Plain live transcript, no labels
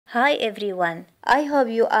Hi everyone, I hope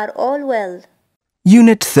you are all well.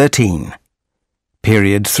 Unit 13,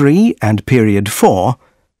 Period 3 and Period 4,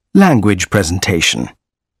 Language Presentation.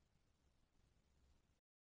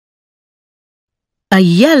 A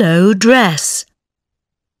yellow dress.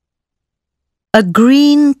 A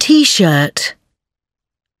green t-shirt.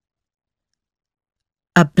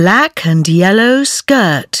 A black and yellow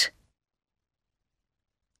skirt.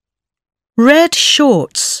 Red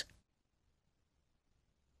shorts.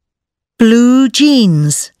 Blue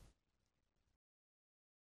jeans.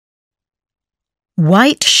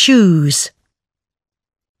 White shoes.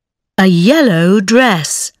 A yellow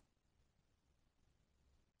dress.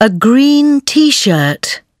 A green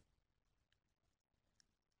t-shirt.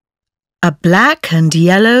 A black and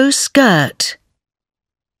yellow skirt.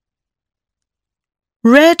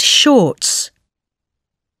 Red shorts.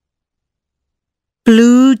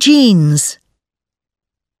 Blue jeans.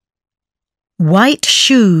 White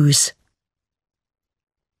shoes.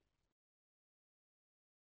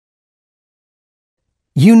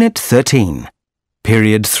 Unit 13,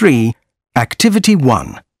 Period 3, Activity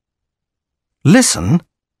 1. Listen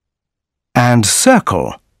and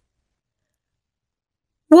circle.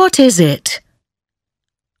 What is it?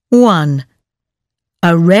 1.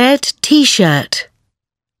 A red t-shirt.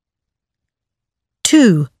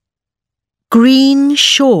 2. Green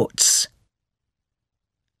shorts.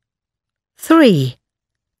 3.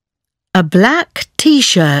 A black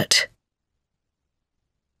t-shirt.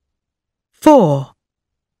 4.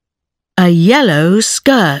 A yellow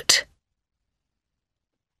skirt.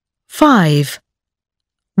 5.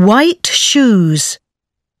 White shoes.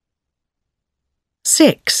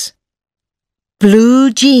 6.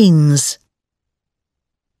 Blue jeans.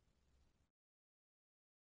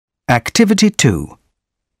 Activity 2.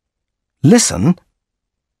 Listen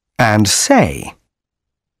and say.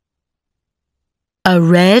 A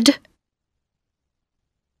red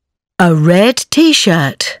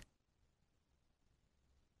t-shirt.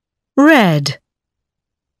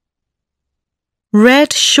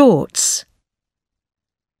 Red shorts.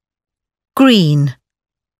 Green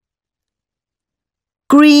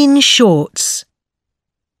shorts.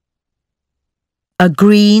 A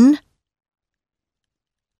green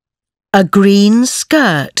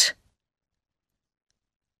skirt.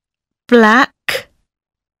 Black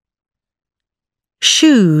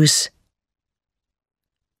shoes.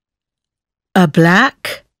 A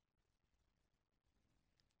black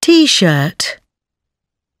t-shirt.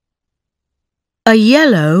 A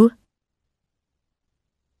yellow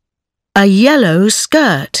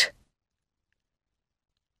skirt.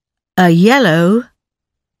 A yellow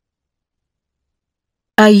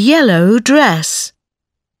dress.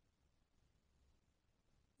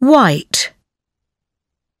 White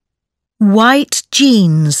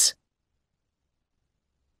jeans.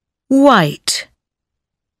 White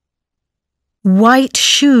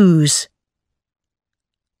shoes.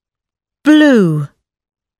 Blue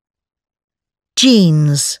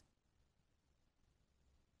jeans.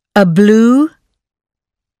 A blue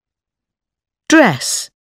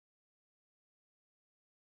dress.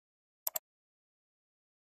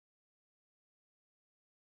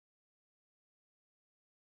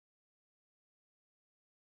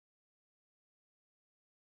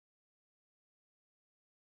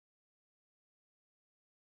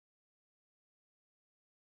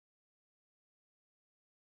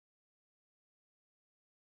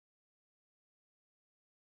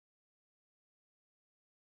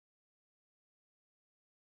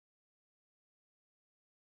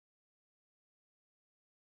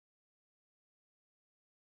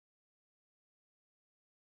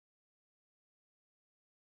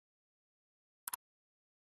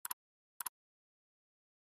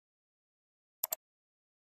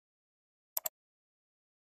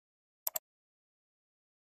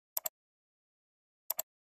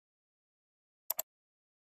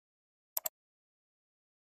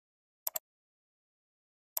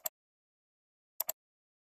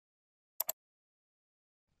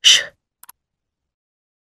 Sh.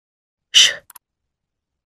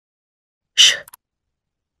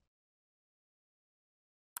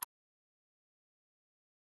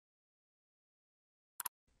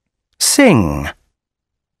 Sing.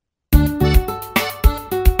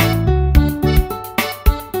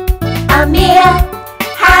 Amir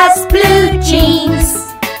has blue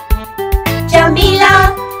jeans.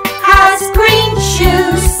 Jamila has green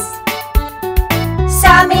shoes.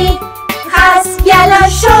 Sammy has yellow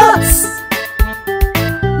shorts.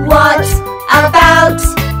 What about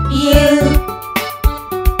you?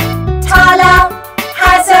 Tala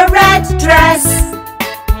has a red dress.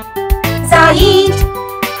 Zaid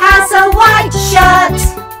has a white shirt.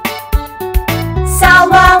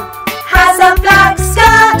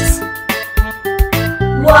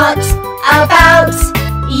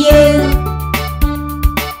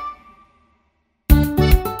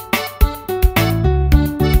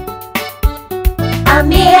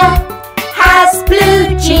 Samir has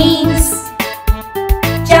blue jeans.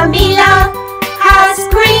 Jamila has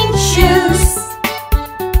green shoes.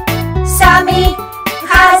 Sammy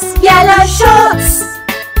has yellow shorts.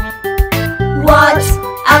 What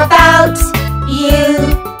about you?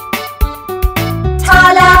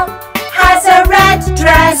 Tala has a red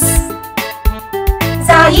dress.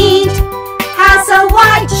 Zaid has a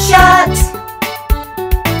white shirt.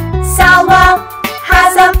 Salwa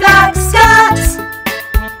has a black skirt.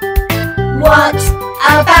 What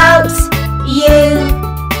about you?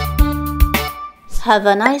 Have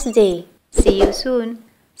a nice day. See you soon.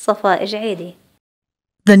 صفاء جعيدي.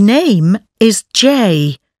 The name is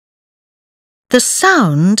J. The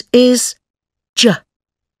sound is J.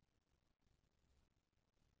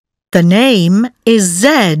 The name is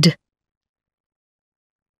Z.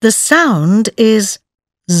 The sound is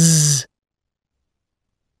Z.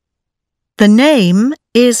 The name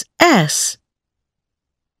is S.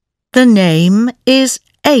 The name is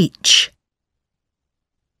H.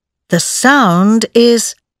 The sound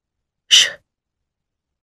is sh.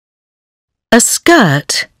 A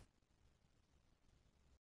skirt.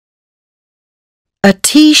 A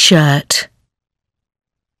t-shirt.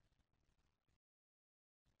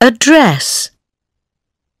 A dress.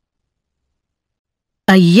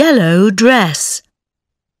 A yellow dress.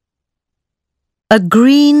 A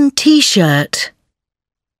green t-shirt.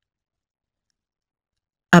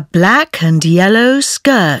 A black and yellow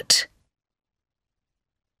skirt.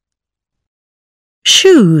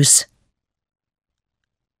 Shoes.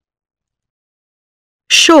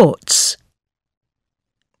 Shorts.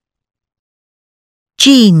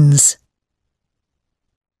 Jeans.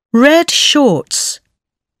 Red shorts.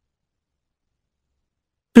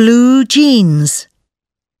 Blue jeans.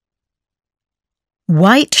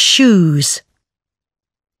 White shoes.